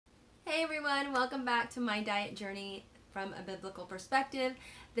Hi everyone, welcome back to my diet journey from a biblical perspective.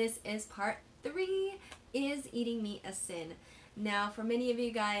 This is part 3, is eating meat a sin? Now, for many of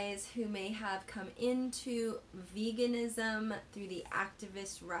you guys who may have come into veganism through the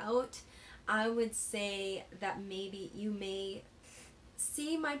activist route, I would say that maybe you may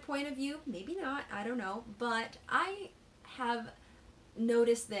see my point of view, maybe not, I don't know, but I have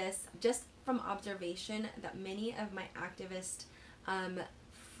noticed this just from observation that many of my activist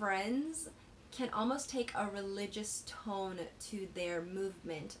friends can almost take a religious tone to their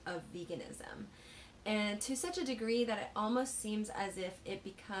movement of veganism, and to such a degree that it almost seems as if it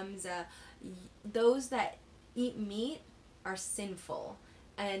becomes those that eat meat are sinful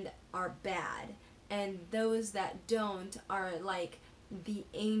and are bad, and those that don't are like the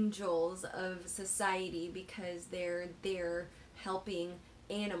angels of society because they're helping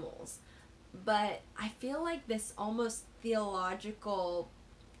animals. But I feel like this almost theological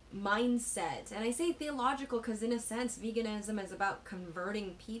mindset, and I say theological because in a sense veganism is about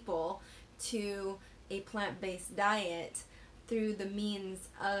converting people to a plant-based diet through the means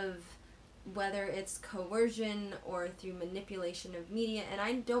of whether it's coercion or through manipulation of media. And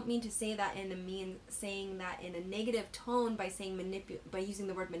I don't mean to say that saying that in a negative tone by saying by using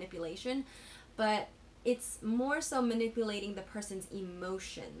the word manipulation, but it's more so manipulating the person's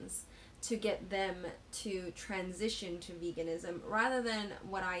emotions to get them to transition to veganism rather than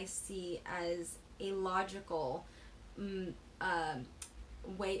what I see as a logical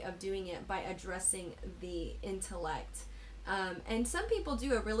way of doing it by addressing the intellect. And some people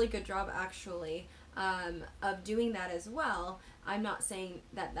do a really good job actually of doing that as well. I'm not saying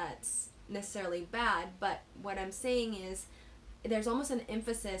that that's necessarily bad, but what I'm saying is there's almost an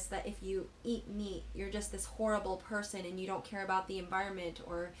emphasis that if you eat meat, you're just this horrible person and you don't care about the environment,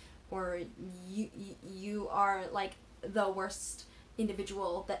 or you are like the worst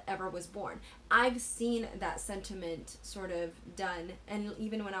individual that ever was born. I've seen that sentiment sort of done, and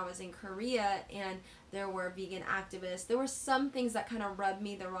even when I was in Korea and there were vegan activists, there were some things that kind of rubbed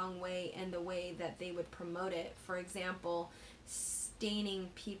me the wrong way in the way that they would promote it. For example,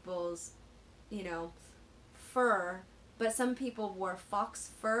 staining people's, fur, but some people wore fox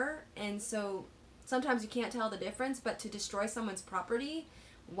fur, and so sometimes you can't tell the difference, but to destroy someone's property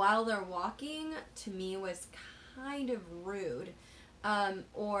while they're walking, to me, was kind of rude.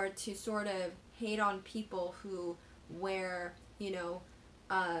 Or to sort of hate on people who wear,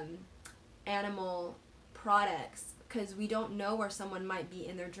 animal products, because we don't know where someone might be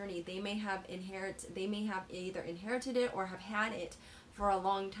in their journey. They may have either inherited it or have had it for a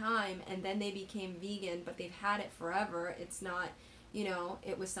long time, and then they became vegan, but they've had it forever. It's not,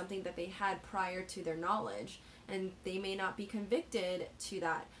 it was something that they had prior to their knowledge, and they may not be convicted to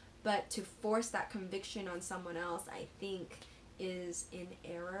that. But to force that conviction on someone else, I think, is in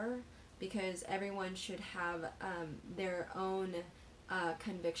error, because everyone should have their own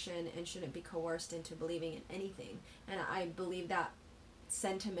conviction and shouldn't be coerced into believing in anything. And I believe that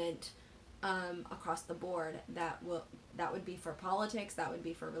sentiment across the board, that would be for politics, that would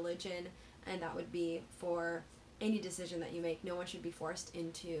be for religion, and that would be for any decision that you make. No one should be forced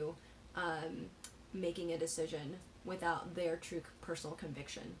into making a decision without their true personal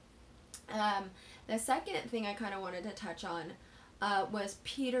conviction. The second thing I kind of wanted to touch on was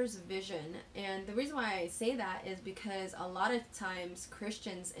Peter's vision. And the reason why I say that is because a lot of times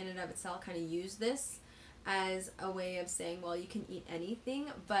Christians in and of itself kind of use this as a way of saying, well, you can eat anything.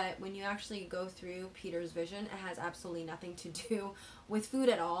 But when you actually go through Peter's vision, it has absolutely nothing to do with food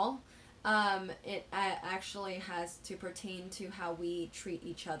at all. It actually has to pertain to how we treat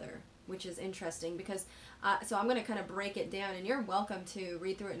each other, which is interesting because so I'm going to kind of break it down, and you're welcome to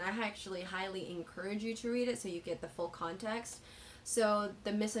read through it, and I actually highly encourage you to read it so you get the full context. So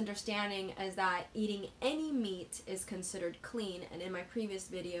the misunderstanding is that eating any meat is considered clean, and in my previous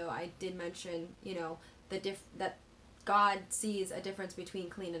video I did mention, that God sees a difference between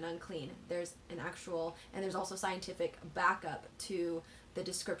clean and unclean. There's an actual, and there's also scientific backup to the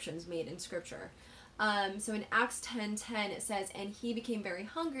descriptions made in Scripture. So in Acts 10:10 it says, and he became very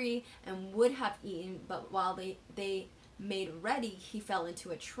hungry and would have eaten, but while they made ready, he fell into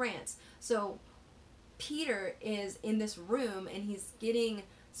a trance. So Peter is in this room and he's getting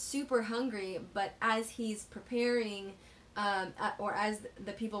super hungry, but as he's preparing, or as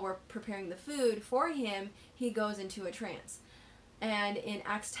the people were preparing the food for him, he goes into a trance. And in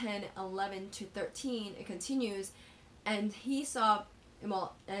Acts 10:11-13 it continues, and he saw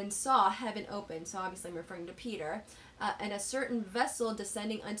heaven open. So obviously I'm referring to Peter, and a certain vessel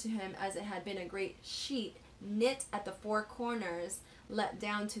descending unto him, as it had been a great sheet knit at the four corners, let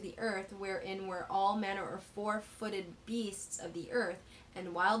down to the earth, wherein were all manner of four-footed beasts of the earth,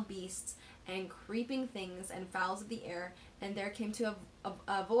 and wild beasts and creeping things and fowls of the air. And there came to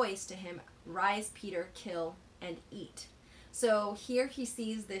a voice to him, rise, Peter, kill and eat. So here he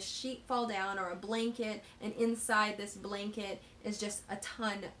sees this sheet fall down, or a blanket, and inside this blanket is just a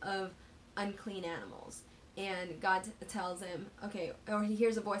ton of unclean animals. And God tells him, okay, or he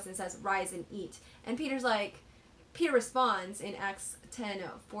hears a voice and says, rise and eat. And Peter responds in Acts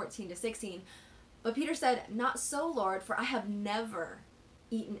 10:14-16, but Peter said, not so, Lord, for I have never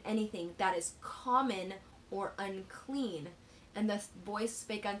eaten anything that is common or unclean. And the voice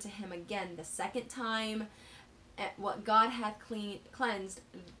spake unto him again the second time, what God hath cleansed,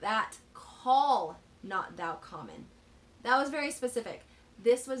 that call not thou common. That was very specific.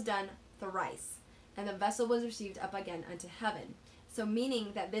 This was done thrice, and the vessel was received up again unto heaven. So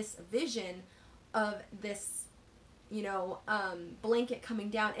meaning that this vision of this, blanket coming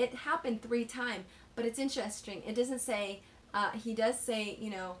down, it happened 3 times, but it's interesting. It doesn't say, he does say,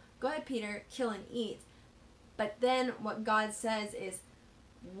 go ahead, Peter, kill and eat. But then what God says is,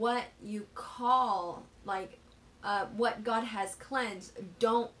 what you call, what God has cleansed,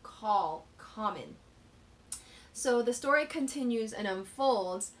 don't call common. So the story continues and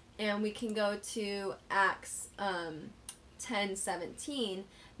unfolds, and we can go to Acts 10:17.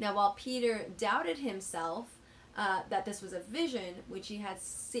 Now, while Peter doubted himself that this was a vision which he had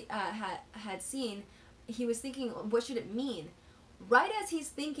seen, he was thinking, what should it mean? Right as he's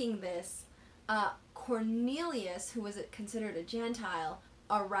thinking this, Cornelius, who was considered a Gentile,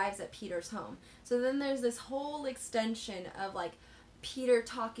 arrives at Peter's home. So then there's this whole extension of Peter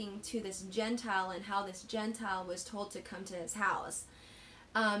talking to this Gentile and how this Gentile was told to come to his house.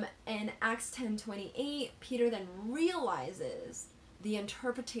 In Acts 10:28, Peter then realizes the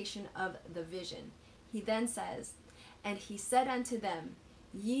interpretation of the vision. He then says, and he said unto them,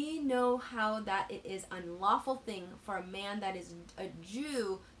 ye know how that it is unlawful thing for a man that is a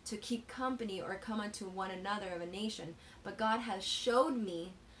Jew to keep company or come unto one another of a nation. But God has showed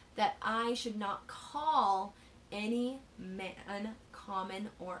me that I should not call any man common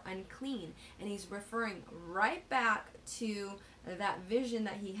or unclean. And he's referring right back to that vision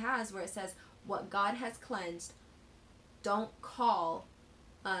that he has, where it says, what God has cleansed, don't call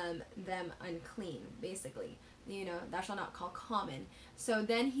them unclean, basically. Thou shalt not call common. So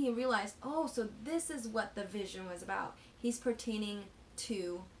then he realized, so this is what the vision was about. He's pertaining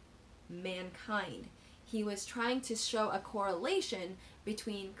to mankind. He was trying to show a correlation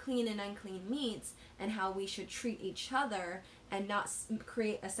between clean and unclean meats and how we should treat each other, and not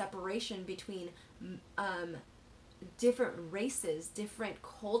create a separation between different races, different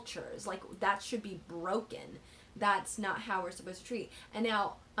cultures. That should be broken. That's not how we're supposed to treat. And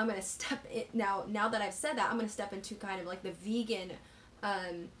now I'm going to step it now that I've said that, I'm going to step into kind of the vegan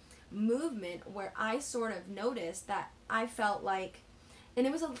movement, where I sort of noticed that I felt and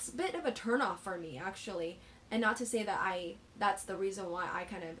it was a bit of a turnoff for me, actually. And not to say that that's the reason why I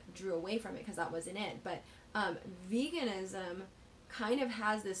kind of drew away from it, because that wasn't it. But veganism kind of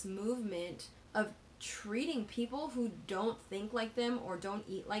has this movement of treating people who don't think like them or don't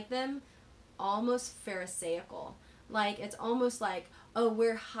eat like them almost pharisaical. It's almost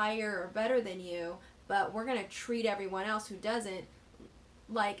we're higher or better than you, but we're going to treat everyone else who doesn't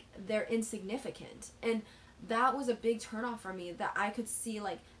like they're insignificant. And that was a big turnoff for me, that I could see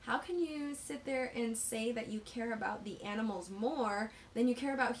how can you sit there and say that you care about the animals more than you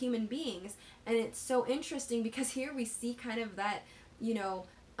care about human beings? And it's so interesting, because here we see kind of that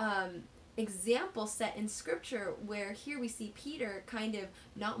example set in scripture, where here we see Peter kind of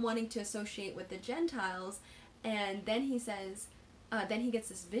not wanting to associate with the Gentiles, and then he says, then he gets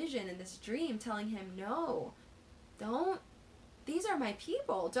this vision and this dream telling him, no, these are my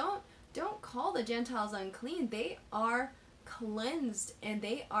people, don't call the Gentiles unclean. They are cleansed and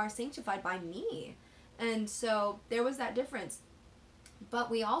they are sanctified by me. And so there was that difference.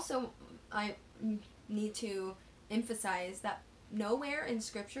 But I need to emphasize that nowhere in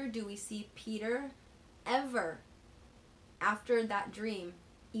scripture do we see Peter ever, after that dream,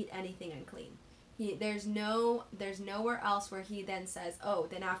 eat anything unclean. There's nowhere else where he then says,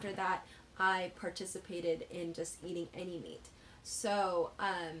 then after that I participated in just eating any meat. So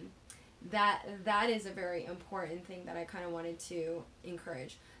that is a very important thing that I kind of wanted to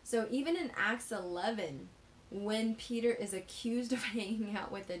encourage. So even in Acts 11, when Peter is accused of hanging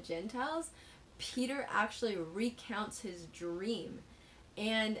out with the Gentiles, Peter actually recounts his dream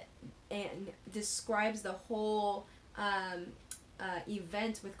and describes the whole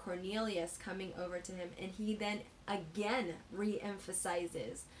event with Cornelius coming over to him, and he then again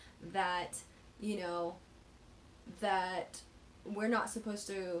re-emphasizes that that we're not supposed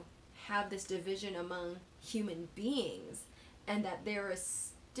to have this division among human beings, and that there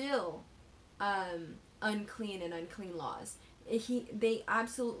is still unclean and unclean laws.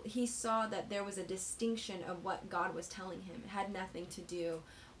 He saw that there was a distinction of what God was telling him. It had nothing to do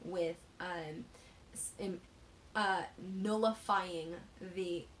with nullifying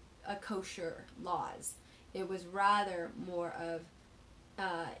the kosher laws. It was rather more of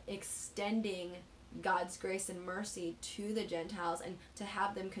extending God's grace and mercy to the Gentiles, and to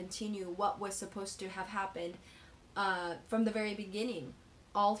have them continue what was supposed to have happened from the very beginning.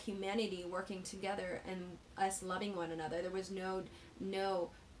 All humanity working together and us loving one another. There was no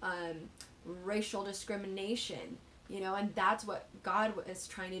racial discrimination, and that's what God was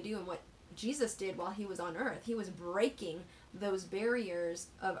trying to do, and what Jesus did while he was on earth. He was breaking those barriers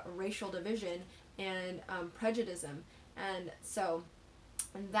of racial division and prejudice, and so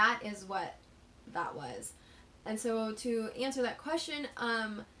that is what that was. And so to answer that question,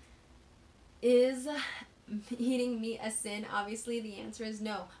 is eating meat a sin? Obviously the answer is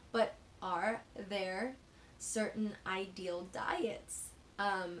no, but are there certain ideal diets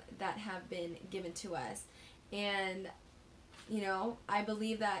that have been given to us? And I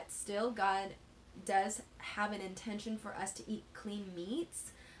believe that still God does have an intention for us to eat clean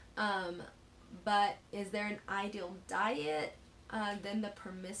meats, but is there an ideal diet than the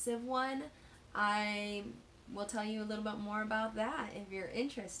permissive one? I will tell you a little bit more about that if you're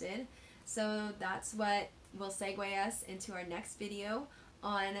interested. So that's what will segue us into our next video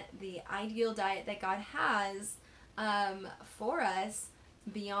on the ideal diet that God has for us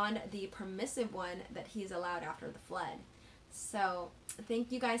beyond the permissive one that he's allowed after the flood. So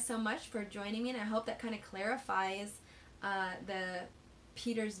thank you guys so much for joining me, and I hope that kind of clarifies the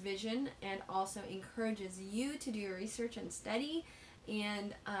Peter's vision, and also encourages you to do your research and study.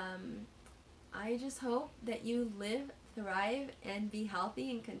 And I just hope that you live, thrive, and be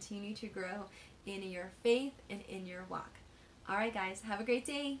healthy, and continue to grow in your faith and in your walk. All right, guys, have a great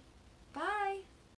day. Bye.